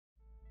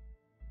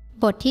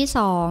บทที่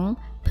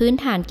 2 พื้น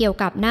ฐานเกี่ยว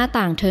กับหน้า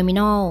ต่างเทอร์มิ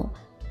นอล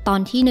ตอ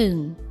นที่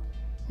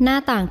 1 หน้า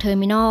ต่างเทอร์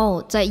มินอล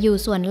จะอยู่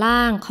ส่วนล่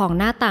างของ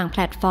หน้าต่างแพ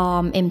ลตฟอ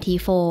ร์ม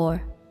MT4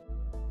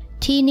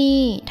 ที่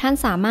นี่ท่าน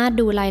สามารถ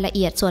ดูรายละเ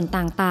อียดส่วน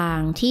ต่าง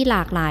ๆที่หล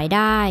ากหลายไ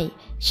ด้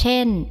เช่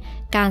น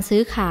การซื้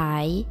อขา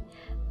ย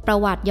ประ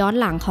วัติย้อน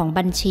หลังของ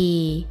บัญชี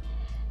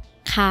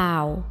ข่า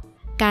ว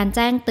การแ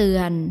จ้งเตื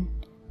อน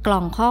กล่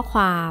องข้อค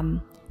วาม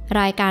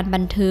รายการบั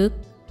นทึก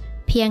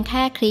เพียงแ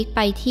ค่คลิกไป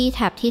ที่แ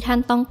ท็บที่ท่าน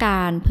ต้องก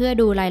ารเพื่อ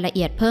ดูรายละเ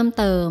อียดเพิ่ม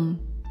เติม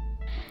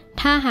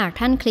ถ้าหาก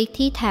ท่านคลิก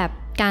ที่แท็บ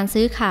การ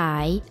ซื้อขา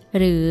ย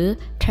หรือ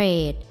เทร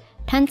ด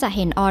ท่านจะเ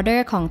ห็นออเดอ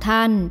ร์ของท่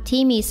าน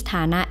ที่มีสถ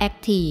านะ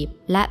Active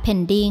และ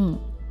Pending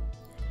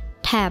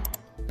แท็บ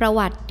ประ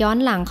วัติย้อน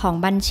หลังของ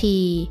บัญชี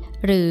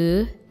หรือ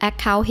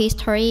Account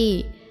History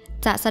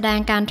จะแสดง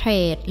การเทร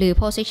ดหรือ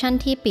Position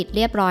ที่ปิดเ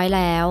รียบร้อยแ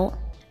ล้ว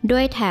ด้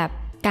วยแท็บ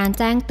การ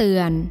แจ้งเตื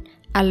อน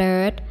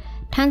Alert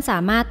ท่านสา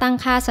มารถตั้ง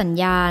ค่าสัญ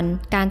ญาณ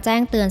การแจ้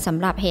งเตือนสำ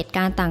หรับเหตุก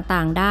ารณ์ต่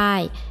างๆได้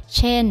เ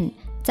ช่น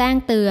แจ้ง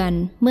เตือน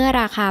เมื่อ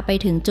ราคาไป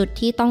ถึงจุด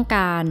ที่ต้องก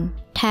าร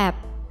แท็บ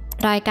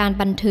รายการ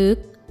บันทึก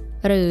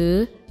หรือ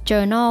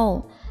Journal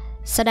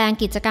แสดง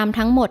กิจกรรม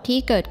ทั้งหมดที่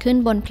เกิดขึ้น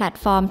บนแพลต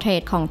ฟอร์มเทร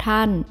ดของท่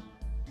าน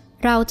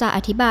เราจะอ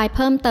ธิบายเ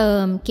พิ่มเติ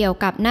มเกี่ยว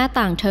กับหน้า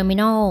ต่างเทอร์มิ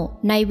นอล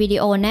ในวิดี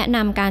โอแนะน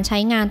ำการใช้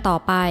งานต่อ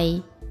ไป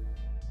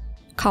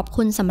ขอบ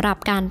คุณสำหรับ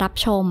การรับ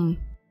ชม